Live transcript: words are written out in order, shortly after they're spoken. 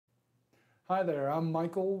Hi there, I'm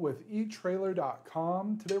Michael with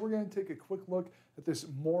etrailer.com. Today we're going to take a quick look at this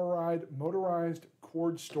MORryde Motorized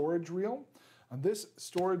cord storage reel. This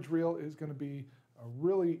storage reel is going to be a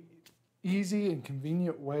really easy and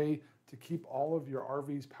convenient way to keep all of your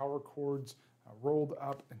RV's power cords rolled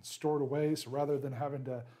up and stored away. So rather than having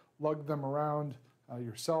to lug them around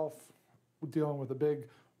yourself, dealing with a big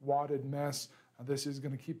wadded mess, this is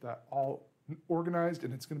going to keep that all organized,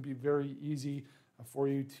 and it's going to be very easy for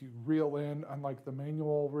you to reel in, unlike the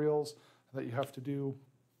manual reels that you have to do,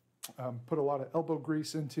 put a lot of elbow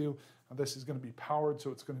grease into. This is going to be powered,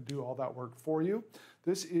 so it's going to do all that work for you.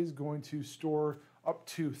 This is going to store up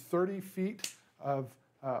to 30 feet of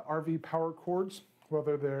RV power cords,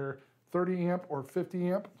 whether they're 30 amp or 50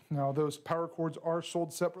 amp. Now those power cords are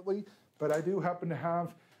sold separately, but I do happen to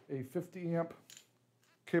have a 50 amp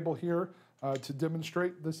cable here to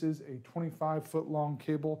demonstrate. This is a 25-foot long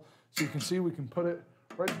cable. So you can see we can put it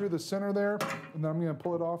right through the center there, and then I'm going to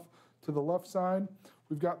pull it off to the left side.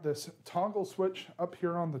 We've got this toggle switch up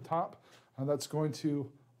here on the top that's going to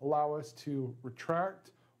allow us to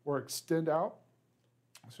retract or extend out.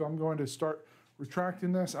 So I'm going to start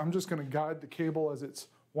retracting this. I'm just going to guide the cable as it's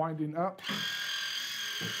winding up.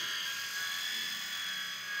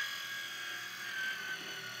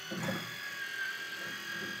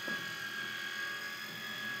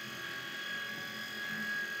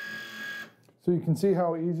 So you can see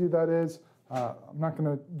how easy that is. I'm not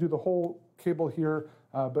going to do the whole cable here,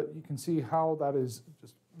 but you can see how that is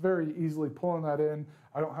just very easily pulling that in.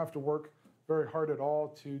 I don't have to work very hard at all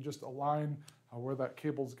to just align where that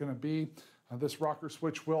cable is going to be. This rocker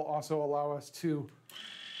switch will also allow us to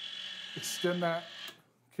extend that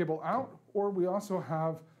cable out, or we also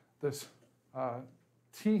have this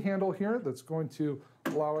T handle here that's going to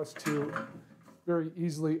allow us to very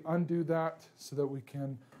easily undo that so that we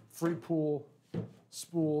can free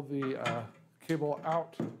spool the cable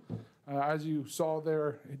out. As you saw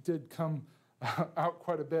there, it did come out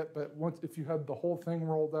quite a bit, but if you had the whole thing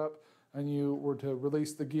rolled up and you were to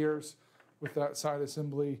release the gears with that side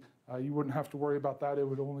assembly, you wouldn't have to worry about that. It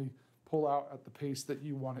would only pull out at the pace that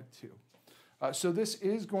you want it to. So this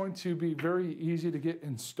is going to be very easy to get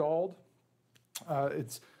installed.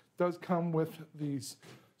 It does come with these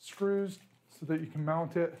screws so that you can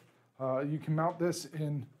mount it. You can mount this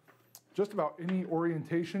in just about any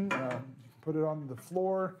orientation. You can put it on the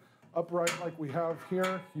floor, upright like we have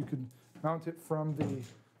here. You can mount it from the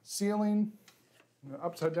ceiling,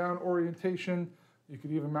 upside down orientation. You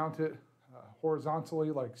could even mount it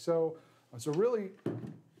horizontally like so. So really,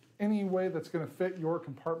 any way that's going to fit your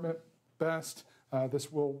compartment best,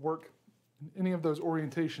 this will work in any of those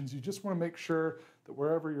orientations. You just want to make sure that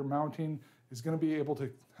wherever you're mounting is going to be able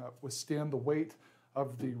to withstand the weight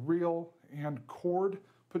of the reel and cord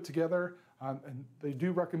put together, and they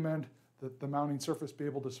do recommend that the mounting surface be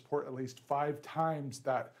able to support at least 5 times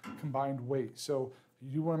that combined weight. So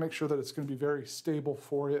you do want to make sure that it's going to be very stable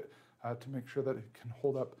for it to make sure that it can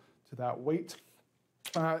hold up to that weight.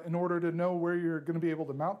 In order to know where you're going to be able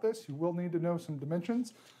to mount this, you will need to know some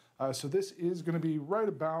dimensions. So this is going to be right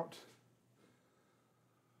about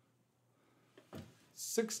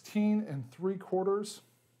 16 3/4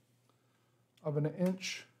 of an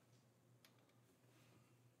inch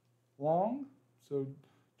long, so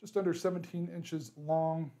just under 17 inches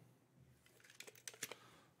long.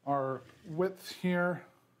 Our width here,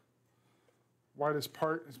 widest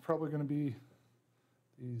part is probably going to be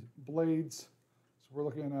these blades, so we're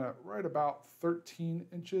looking at right about 13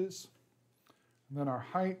 inches. And then our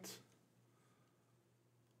height,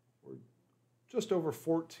 we're just over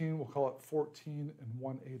 14, we'll call it 14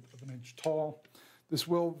 1/8 of an inch tall. This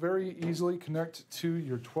will very easily connect to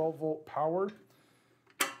your 12-volt power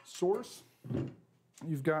source.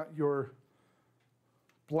 You've got your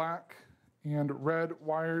black and red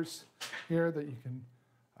wires here that you can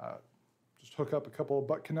just hook up a couple of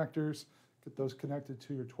butt connectors, get those connected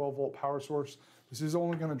to your 12-volt power source. This is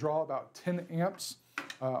only going to draw about 10 amps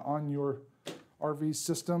on your RV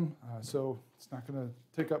system, so it's not going to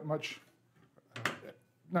take up much,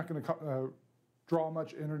 not going to draw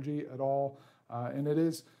much energy at all, and it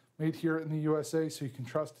is made here in the USA, so you can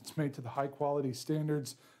trust it's made to the high quality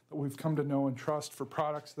standards that we've come to know and trust for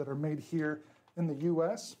products that are made here in the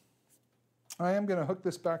US. I am going to hook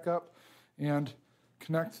this back up and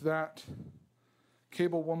connect that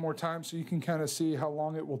cable one more time so you can kind of see how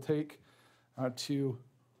long it will take to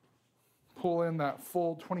pull in that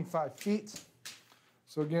full 25 feet.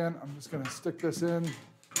 So again, I'm just going to stick this in,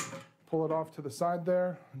 pull it off to the side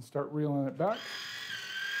there, and start reeling it back.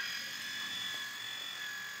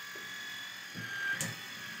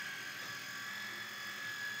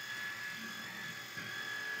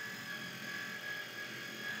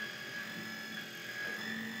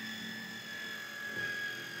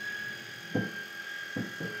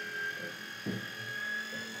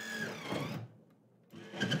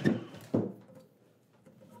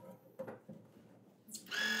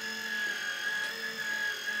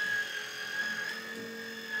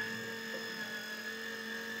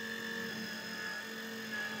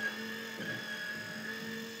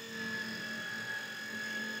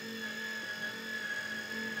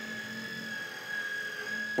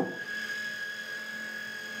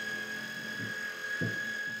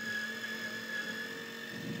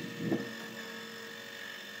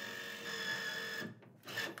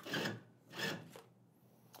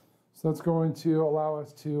 So that's going to allow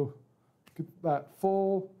us to get that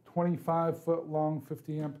full 25-foot long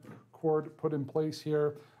 50 amp cord put in place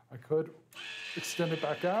here. I could extend it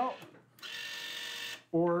back out,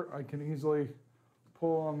 or I can easily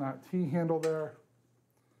pull on that T handle there.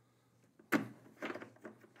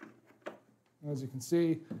 As you can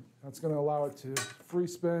see, that's going to allow it to free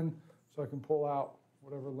spin so I can pull out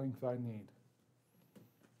whatever length I need.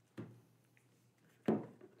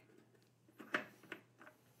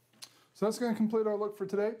 So that's going to complete our look for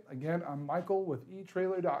today. Again, I'm Michael with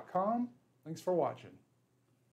etrailer.com. Thanks for watching.